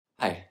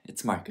Hi,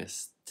 it's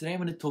Marcus. Today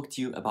I'm going to talk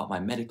to you about my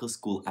medical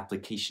school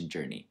application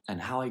journey and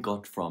how I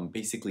got from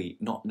basically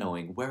not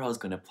knowing where I was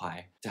going to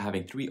apply to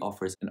having 3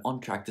 offers and on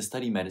track to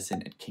study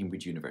medicine at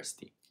Cambridge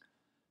University.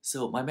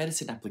 So my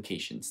medicine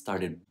application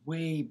started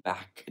way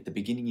back at the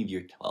beginning of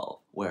year 12,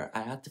 where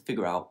I had to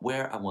figure out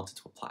where I wanted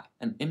to apply.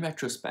 And in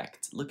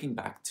retrospect, looking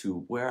back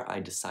to where I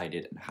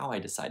decided and how I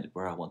decided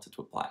where I wanted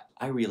to apply,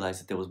 I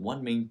realized that there was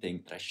one main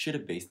thing that I should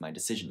have based my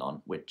decision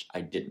on, which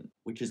I didn't,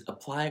 which is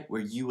apply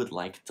where you would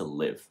like to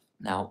live.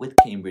 Now, with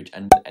Cambridge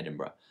and with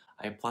Edinburgh,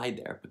 I applied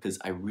there because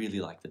I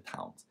really liked the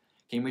towns.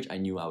 Cambridge, I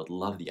knew I would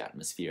love the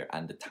atmosphere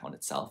and the town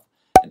itself,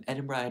 and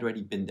Edinburgh, I had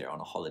already been there on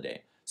a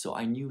holiday, so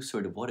I knew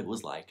sort of what it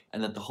was like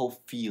and that the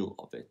whole feel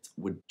of it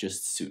would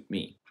just suit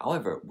me.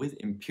 However, with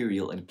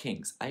Imperial and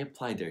King's, I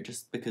applied there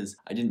just because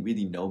I didn't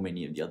really know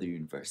many of the other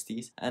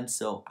universities, and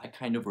so I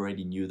kind of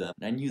already knew them,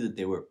 and I knew that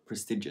they were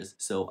prestigious,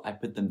 so I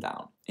put them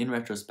down. In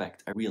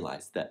retrospect, I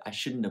realized that I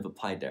shouldn't have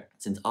applied there,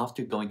 since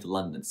after going to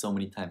London so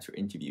many times for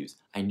interviews,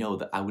 I know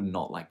that I would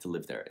not like to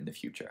live there in the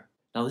future.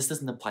 Now, this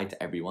doesn't apply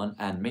to everyone,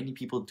 and many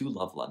people do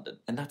love London,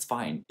 and that's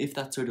fine. If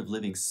that sort of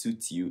living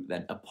suits you,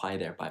 then apply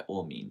there by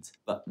all means.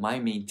 But my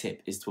main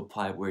tip is to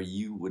apply where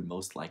you would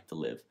most like to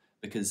live,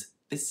 because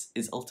this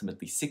is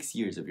ultimately 6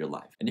 years of your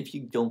life. And if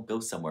you don't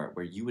go somewhere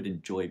where you would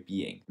enjoy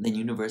being, then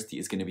university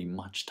is going to be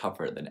much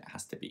tougher than it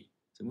has to be.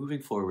 So moving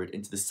forward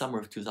into the summer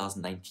of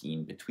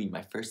 2019, between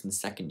my first and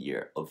second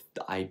year of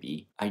the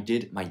IB, I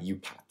did my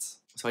UCAT.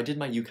 So I did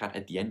my UCAT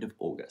at the end of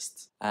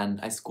August,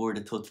 and I scored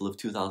a total of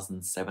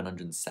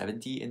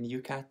 2,770 in the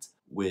UCAT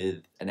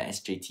with an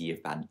SJT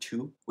of band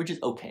 2, which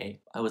is okay.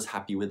 I was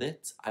happy with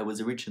it. I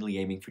was originally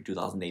aiming for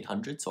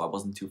 2,800, so I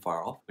wasn't too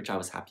far off, which I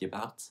was happy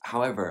about.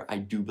 However, I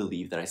do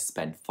believe that I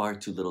spent far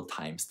too little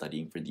time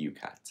studying for the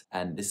UCAT,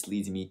 and this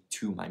leads me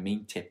to my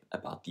main tip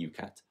about the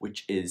UCAT,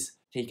 which is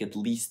take at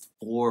least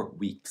 4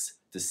 weeks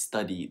to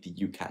study the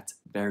UCAT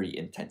very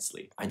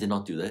intensely. I did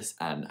not do this,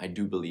 and I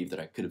do believe that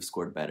I could have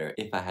scored better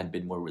if I had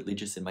been more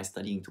religious in my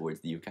studying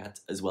towards the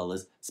UCAT, as well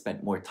as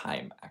spent more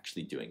time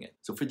actually doing it.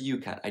 So for the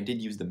UCAT, I did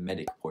use the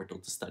Medic portal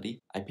to study.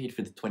 I paid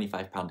for the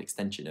 £25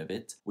 extension of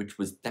it, which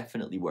was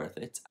definitely worth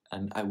it,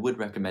 and I would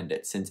recommend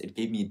it since it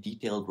gave me a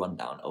detailed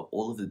rundown of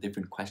all of the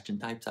different question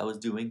types I was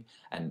doing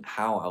and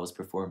how I was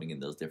performing in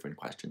those different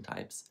question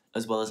types,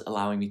 as well as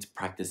allowing me to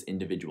practice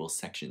individual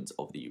sections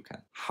of the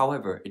UCAT.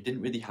 However, it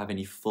didn't really have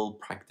any full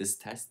practice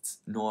tests,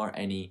 nor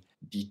any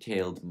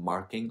detailed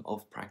marking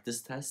of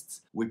practice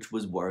tests, which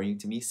was worrying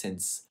to me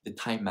since the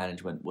time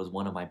management was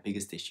one of my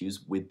biggest issues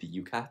with the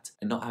UCAT,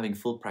 and not having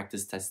full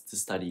practice tests to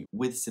study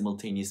with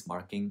simultaneous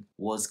marking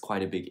was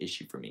quite a big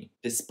issue for me.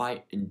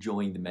 Despite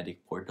enjoying the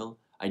Medic portal,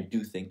 I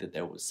do think that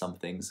there was some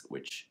things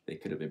which they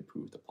could have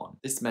improved upon.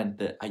 This meant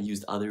that I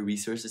used other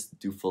resources to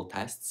do full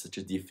tests, such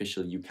as the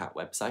official UCAT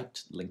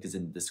website, link is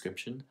in the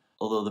description.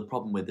 Although the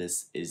problem with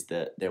this is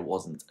that there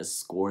wasn't a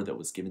score that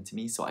was given to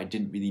me, so I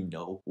didn't really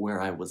know where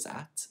I was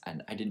at,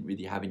 and I didn't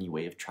really have any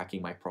way of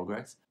tracking my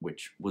progress,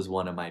 which was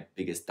one of my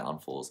biggest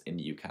downfalls in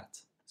the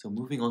UCAT. So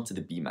moving on to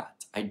the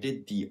BMAT, I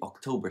did the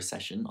October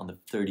session on the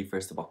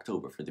 31st of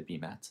October for the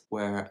BMAT,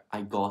 where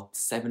I got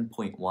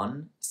 7.1,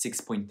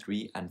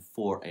 6.3 and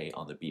 4A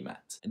on the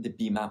BMAT. And the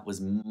BMAT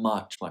was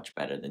much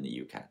better than the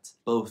UCAT,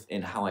 both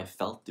in how I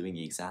felt doing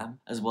the exam,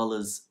 as well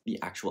as the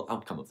actual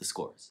outcome of the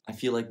scores. I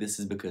feel like this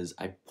is because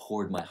I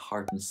poured my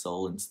heart and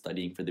soul in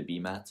studying for the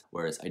BMAT,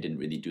 whereas I didn't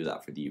really do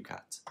that for the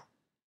UCAT.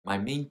 My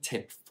main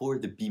tip for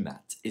the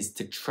BMAT is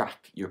to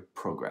track your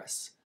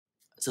progress.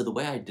 So the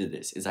way I did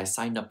this is I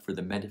signed up for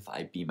the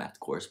Medify BMAT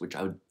course, which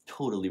I would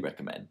totally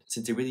recommend,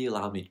 since it really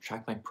allowed me to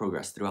track my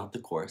progress throughout the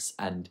course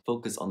and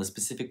focus on the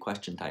specific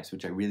question types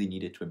which I really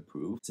needed to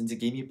improve, since it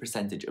gave me a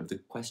percentage of the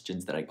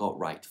questions that I got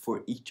right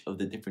for each of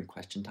the different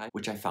question types,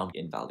 which I found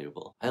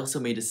invaluable. I also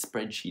made a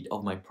spreadsheet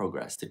of my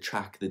progress to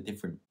track the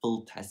different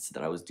full tests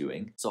that I was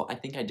doing, so I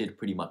think I did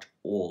pretty much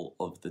all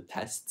of the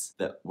tests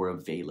that were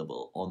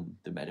available on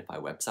the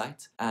Medify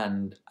website,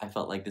 and I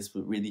felt like this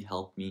would really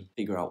help me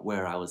figure out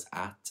where I was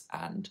at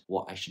and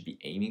what I should be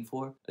aiming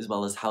for, as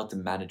well as how to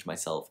manage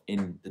myself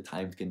in the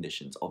timed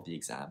conditions of the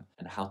exam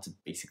and how to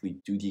basically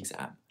do the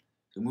exam.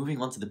 So moving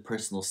on to the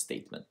personal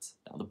statement.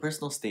 Now, the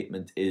personal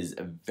statement is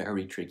a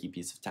very tricky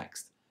piece of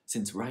text,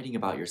 since writing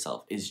about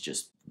yourself is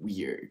just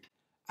weird,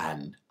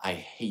 and I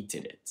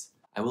hated it.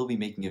 I will be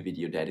making a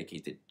video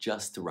dedicated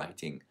just to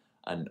writing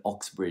an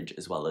Oxbridge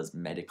as well as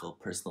medical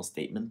personal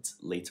statement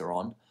later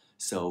on,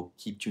 so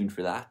keep tuned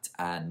for that,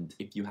 and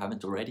if you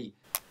haven't already,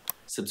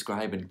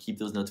 subscribe and keep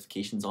those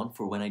notifications on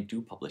for when I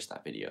do publish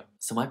that video.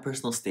 So my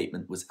personal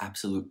statement was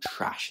absolute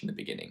trash in the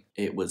beginning.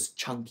 It was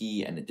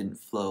chunky and it didn't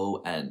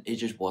flow and it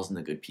just wasn't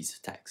a good piece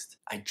of text.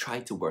 I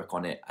tried to work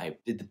on it, I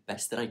did the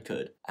best that I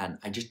could, and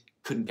I just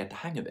couldn't get the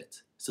hang of it.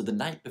 So the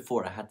night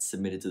before I had to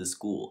submit it to the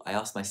school, I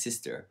asked my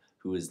sister,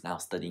 who is now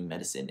studying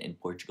medicine in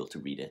Portugal, to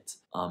read it.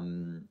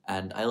 And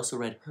I also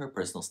read her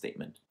personal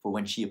statement for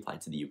when she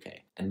applied to the UK.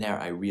 And there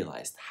I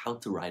realized how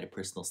to write a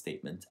personal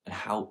statement and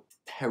how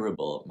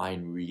terrible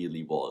mine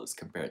really was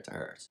compared to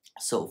hers.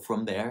 So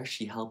from there,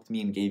 she helped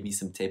me and gave me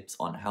some tips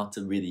on how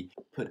to really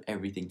put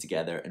everything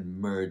together and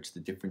merge the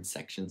different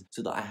sections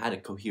so that I had a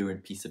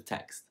coherent piece of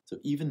text. So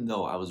even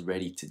though I was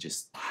ready to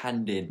just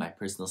hand in my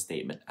personal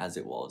statement as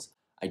it was,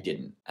 I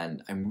didn't,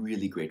 and I'm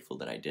really grateful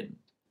that I didn't.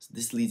 So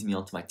this leads me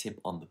on to my tip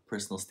on the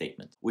personal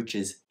statement, which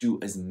is do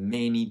as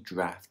many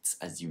drafts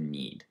as you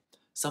need.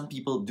 Some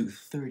people do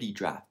 30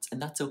 drafts,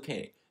 and that's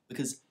okay,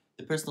 because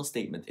the personal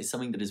statement is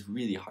something that is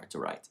really hard to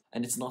write,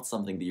 and it's not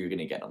something that you're going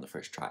to get on the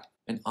first try.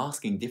 And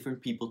asking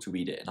different people to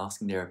read it and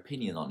asking their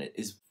opinion on it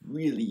is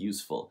really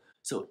useful.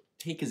 So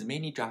take as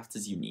many drafts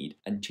as you need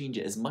and change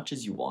it as much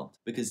as you want,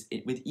 because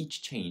with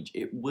each change,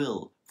 it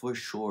will for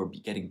sure be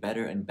getting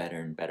better and better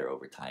and better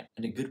over time.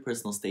 And a good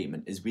personal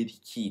statement is really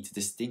key to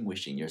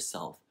distinguishing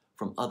yourself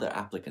from other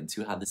applicants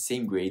who have the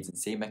same grades and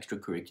same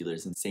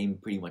extracurriculars and same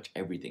pretty much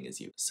everything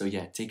as you. So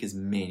yeah, take as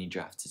many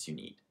drafts as you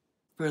need.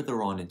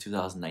 Further on in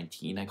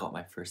 2019, I got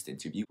my first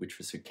interview, which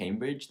was for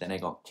Cambridge, then I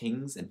got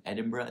King's and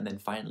Edinburgh, and then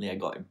finally I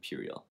got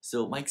Imperial.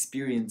 So my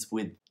experience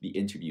with the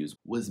interviews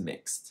was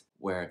mixed,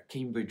 where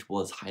Cambridge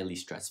was highly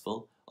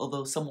stressful,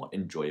 although somewhat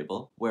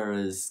enjoyable,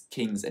 whereas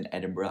King's and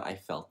Edinburgh I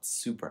felt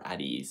super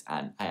at ease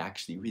and I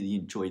actually really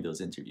enjoyed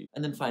those interviews.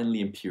 And then finally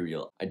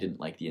Imperial, I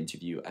didn't like the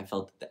interview. I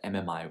felt that the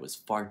MMI was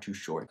far too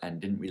short and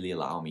didn't really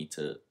allow me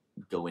to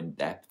go in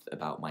depth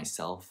about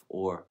myself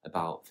or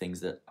about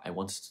things that I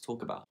wanted to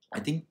talk about. I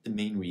think the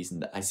main reason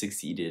that I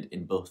succeeded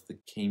in both the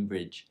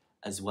Cambridge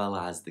as well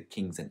as the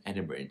King's and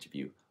Edinburgh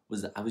interview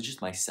was that I was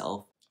just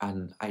myself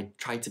and I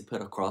tried to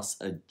put across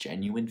a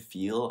genuine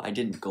feel. I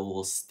didn't go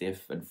all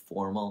stiff and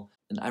formal,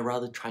 and I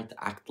rather tried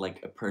to act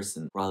like a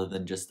person rather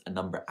than just a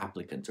number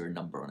applicant or a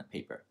number on a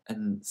paper.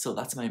 And so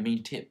that's my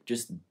main tip,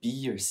 just be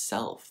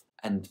yourself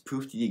and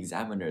prove to the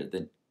examiner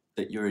that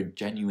you're a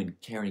genuine,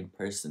 caring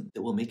person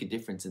that will make a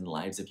difference in the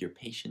lives of your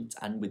patients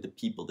and with the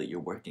people that you're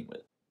working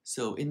with.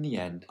 So in the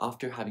end,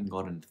 after having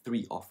gotten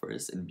 3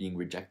 offers and being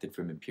rejected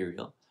from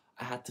Imperial,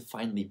 I had to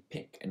finally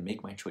pick and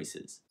make my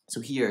choices. So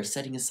here,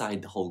 setting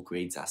aside the whole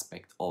grades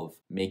aspect of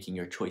making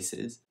your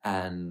choices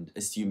and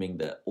assuming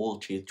that all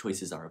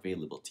choices are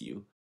available to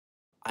you,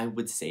 I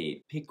would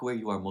say pick where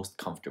you are most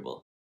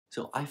comfortable.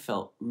 So I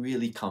felt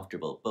really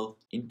comfortable both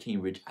in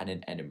Cambridge and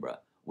in Edinburgh,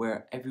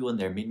 where everyone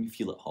there made me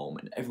feel at home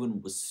and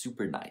everyone was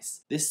super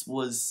nice. This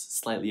was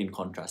slightly in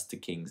contrast to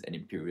King's and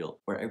Imperial,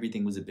 where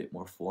everything was a bit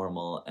more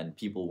formal and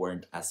people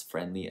weren't as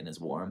friendly and as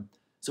warm.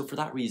 So for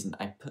that reason,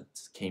 I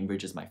put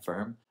Cambridge as my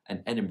firm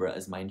and Edinburgh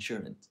as my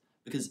insurance,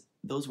 because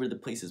those were the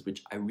places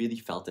which I really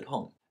felt at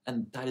home.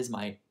 And that is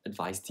my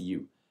advice to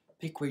you.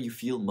 Pick where you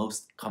feel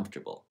most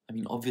comfortable. I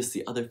mean,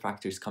 obviously other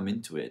factors come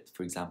into it.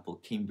 For example,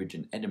 Cambridge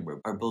and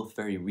Edinburgh are both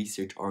very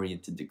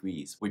research-oriented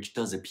degrees, which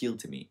does appeal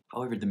to me.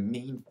 However, the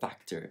main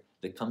factor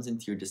that comes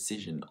into your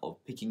decision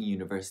of picking a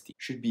university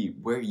should be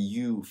where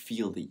you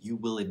feel that you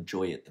will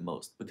enjoy it the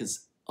most,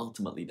 because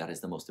ultimately that is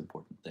the most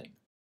important thing.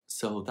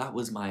 So that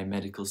was my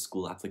medical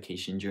school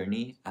application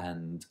journey,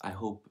 and I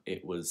hope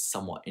it was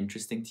somewhat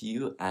interesting to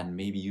you and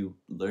maybe you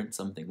learned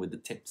something with the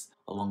tips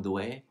along the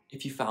way.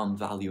 If you found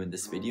value in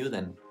this video,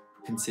 then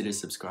consider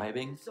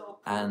subscribing,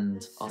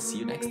 and I'll see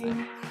you next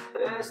time.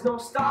 There's no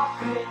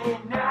stopping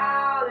it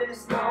now,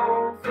 there's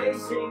no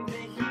facing the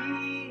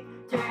heat.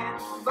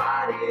 Can't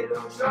fight it,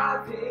 I'm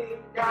driving,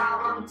 now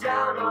I'm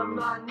down on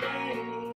my knees.